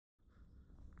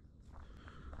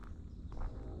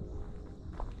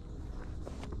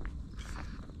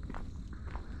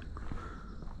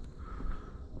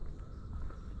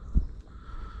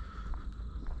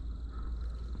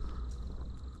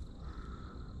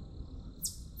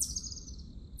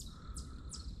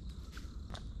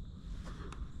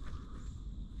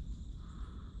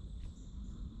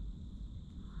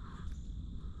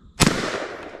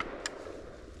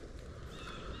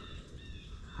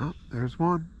there's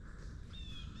one.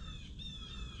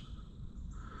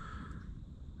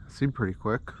 Seemed pretty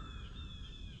quick.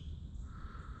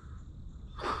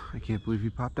 I can't believe he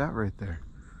popped out right there.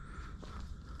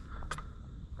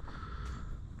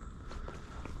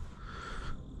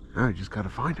 Now I just gotta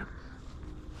find him.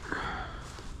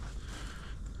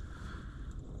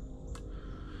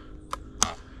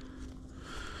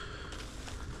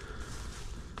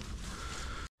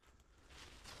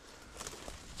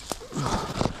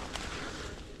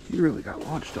 He really got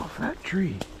launched off that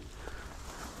tree.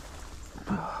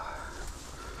 Alright,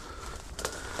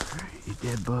 you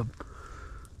dead, bub.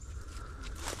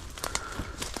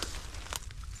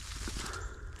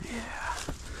 Yeah.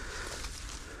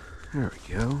 There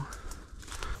we go.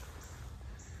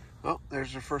 Well,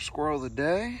 there's our first squirrel of the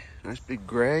day. Nice big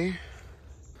gray.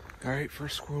 Alright,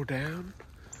 first squirrel down.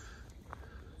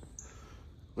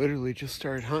 Literally just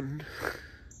started hunting.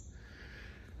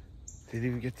 Didn't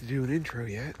even get to do an intro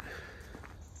yet.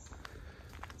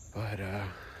 But, yeah.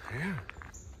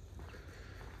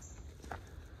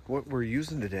 What we're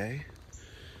using today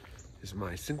is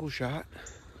my single shot,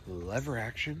 lever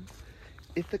action,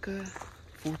 Ithaca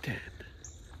 410.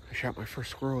 I shot my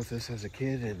first squirrel with this as a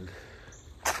kid, and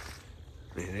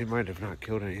man, it might have not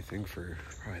killed anything for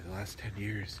probably the last 10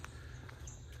 years.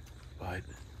 But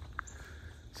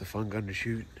it's a fun gun to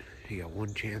shoot. You got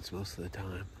one chance most of the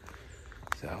time.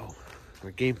 So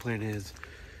my game plan is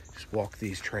just walk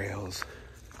these trails,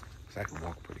 because I can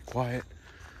walk pretty quiet.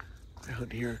 I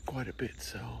hunt here quite a bit,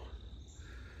 so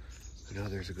I know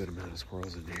there's a good amount of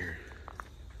squirrels in here.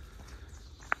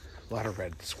 A lot of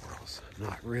red squirrels. I'm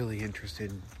not really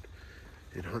interested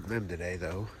in hunting them today,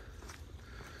 though.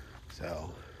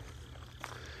 So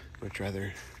I'd much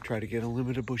rather try to get a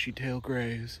limited bushy tail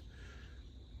grays.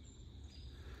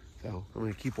 So I'm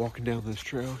gonna keep walking down this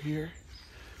trail here,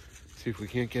 see if we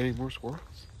can't get any more squirrels.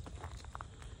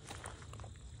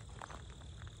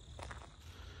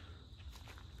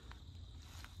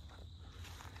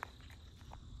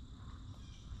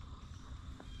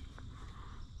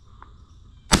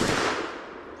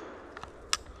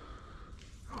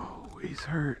 Oh, he's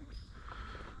hurt.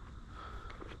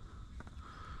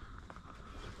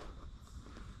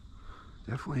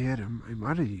 Definitely hit him. It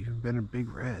might have even been a big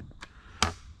red.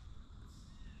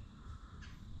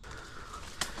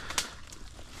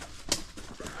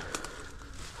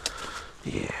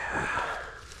 Yeah.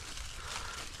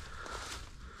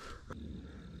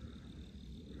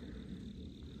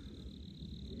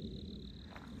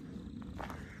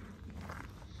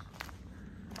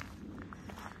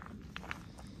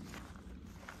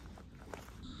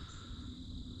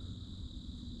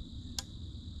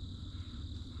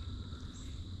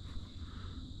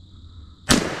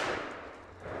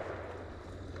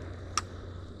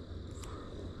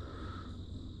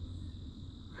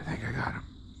 I think I got him.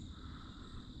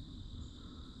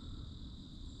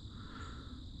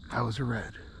 That was a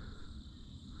red.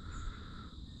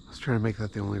 I was trying to make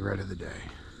that the only red of the day.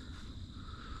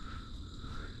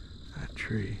 That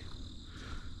tree.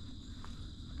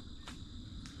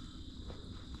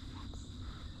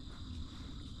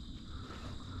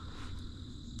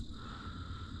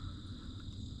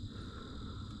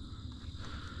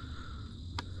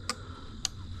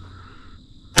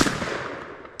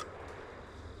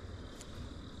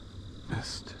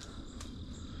 Missed.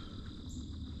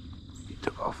 He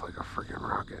took off like a freaking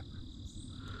rocket.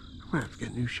 I'm gonna have to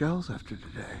get new shells after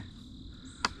today.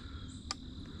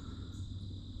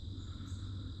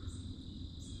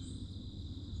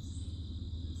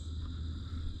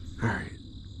 Alright.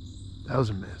 That was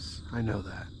a miss. I know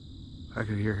that. I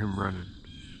could hear him running.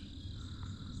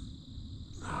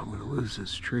 I'm gonna lose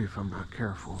this tree if I'm not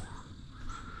careful.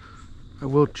 I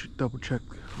will double check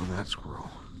on that squirrel.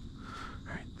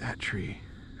 Alright, that tree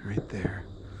right there.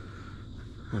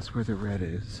 That's where the red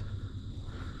is.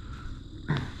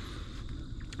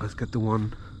 Let's get the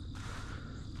one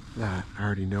that I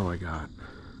already know I got.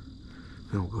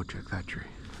 Then we'll go check that tree.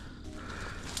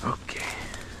 Okay.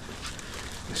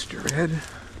 Mr. Red.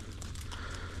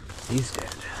 He's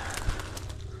dead.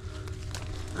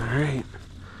 Alright.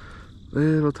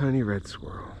 Little tiny red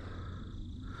squirrel.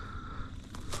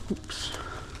 Oops.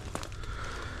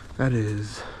 That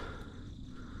is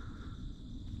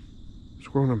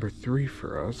squirrel number 3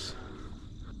 for us.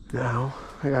 Now,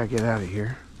 I gotta get out of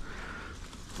here.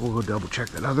 We'll go double check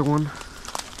that other one.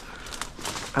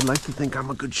 I'd like to think I'm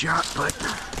a good shot, but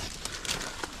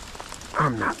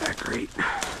I'm not that great.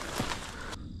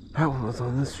 That one was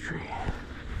on this tree.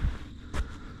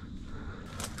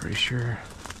 Pretty sure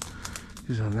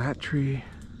he was on that tree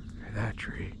or that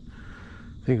tree.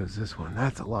 I think it was this one.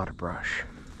 That's a lot of brush.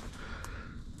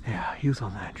 Yeah, he was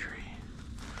on that tree.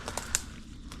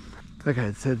 Like I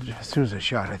had said, as soon as I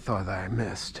shot, I thought that I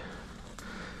missed.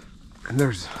 And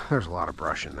there's a lot of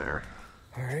brush in there.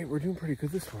 All right, we're doing pretty good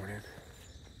this morning.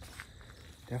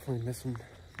 Definitely missing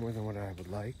more than what I would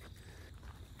like.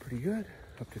 Pretty good.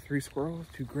 Up to 3 squirrels,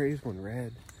 2 grays, 1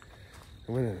 red.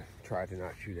 I'm gonna try to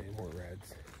not shoot any more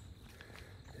reds.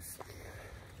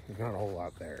 There's not a whole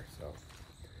lot there, so.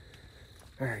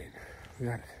 All right, we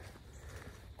got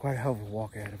quite a hell of a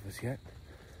walk ahead of us yet.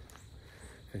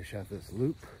 Finish out this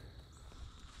loop.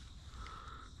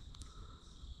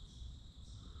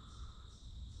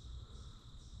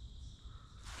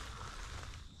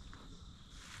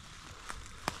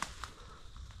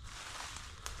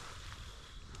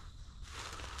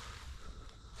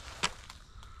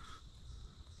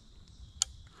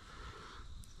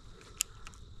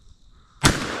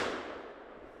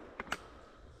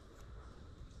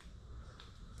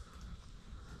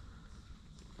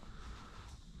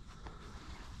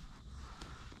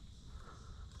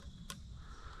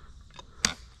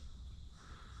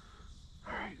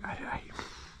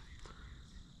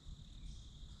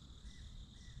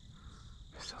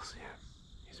 I still see him.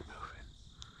 He's moving.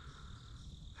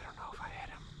 I don't know if I hit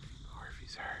him or if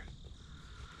he's hurt.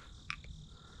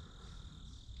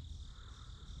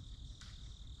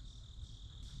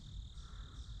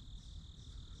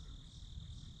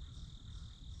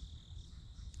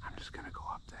 I'm just gonna go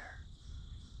up there.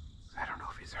 I don't know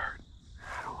if he's hurt.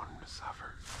 I don't want him to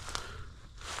suffer.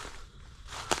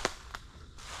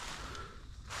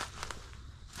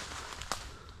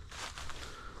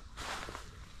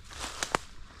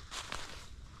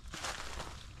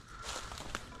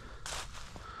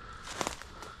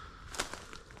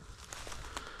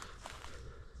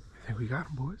 I think we got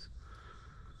him, boys.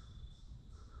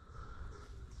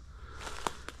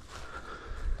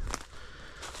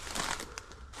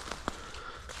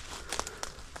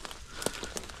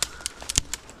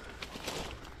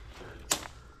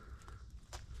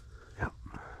 Yep.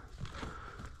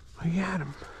 We got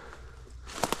him.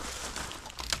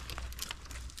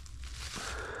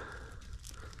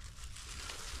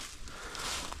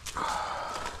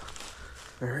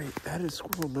 All right, that is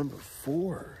squirrel number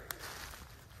 4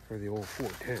 for the old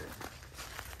 410.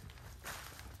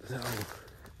 So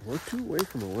we're 2 away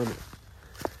from the limit.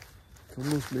 It's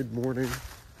almost mid-morning.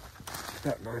 It's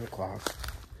about 9 o'clock.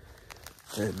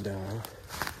 And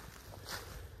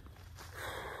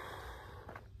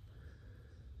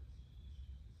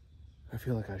I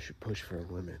feel like I should push for a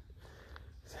limit.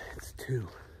 It's 2.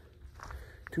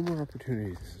 2 more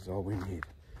opportunities is all we need.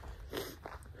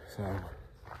 So I'm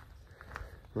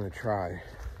gonna try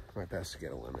my best to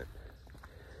get a limit,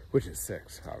 which is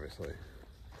 6, obviously.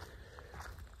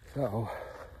 So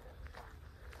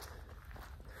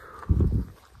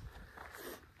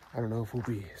I don't know if we'll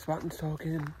be spot and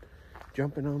stalking,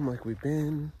 jumping them like we've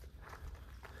been.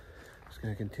 Just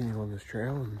gonna continue on this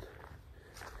trail and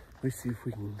at least see if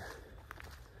we can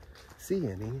see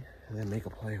any and then make a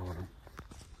play on them.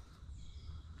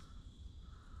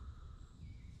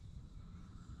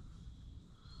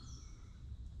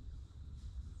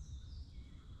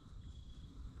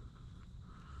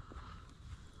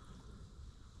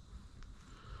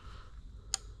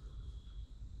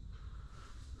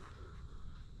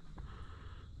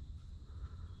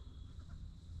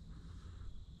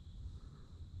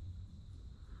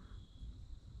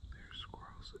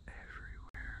 Squirrels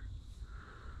everywhere.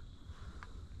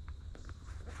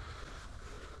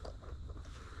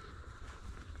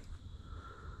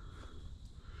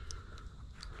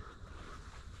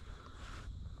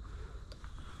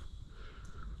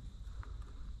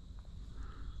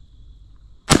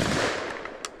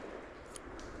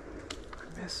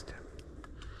 I missed him.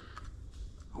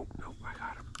 Oh, no, I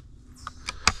got him.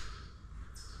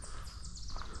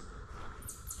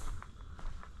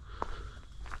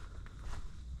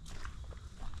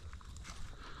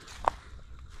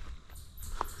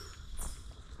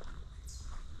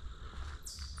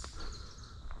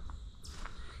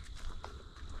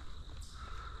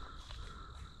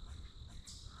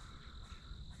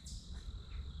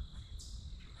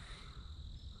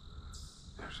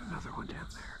 There's another one down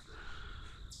there.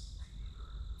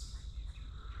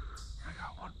 I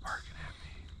got one barking at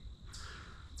me.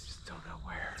 Just don't know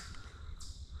where.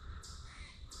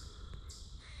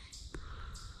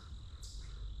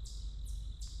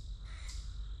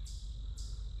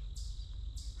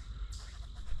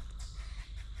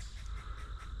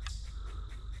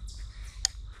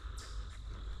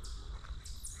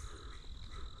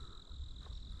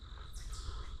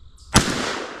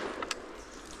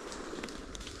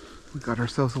 We got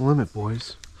ourselves a limit,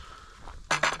 boys.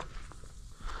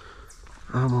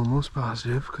 I'm almost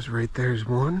positive, because right there's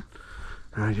one,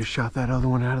 And I just shot that other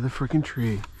one out of the freaking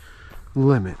tree.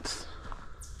 Limits.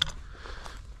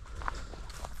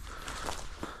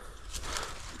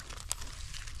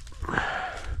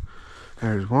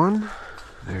 There's one.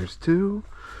 There's two.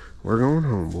 We're going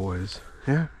home, boys.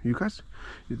 Yeah, you guys,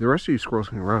 the rest of you squirrels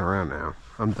can run around now.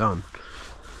 I'm done.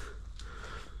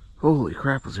 Holy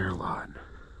crap, was there a lot.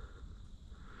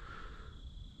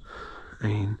 I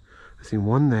mean, I see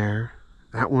one there,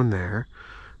 that one,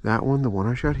 the one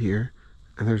I shot here,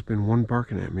 and there's been one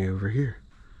barking at me over here.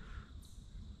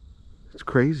 It's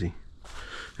crazy.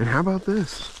 And how about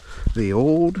this? The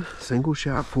old single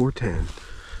shot 410.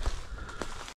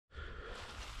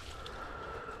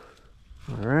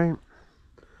 Alright.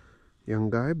 Young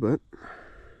guy, but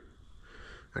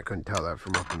I couldn't tell that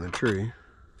from up in the tree.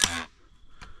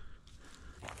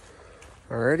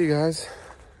 Alrighty guys,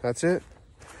 that's it.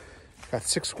 Got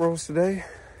 6 squirrels today.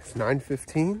 It's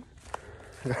 9:15.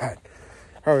 God,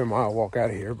 probably a mile walk out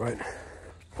of here, but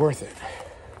worth it.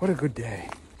 What a good day.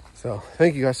 So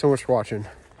thank you guys so much for watching.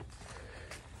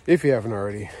 If you haven't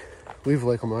already, leave a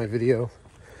like on my video.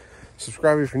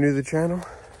 Subscribe if you're new to the channel.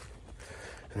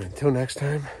 And until next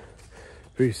time,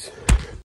 peace.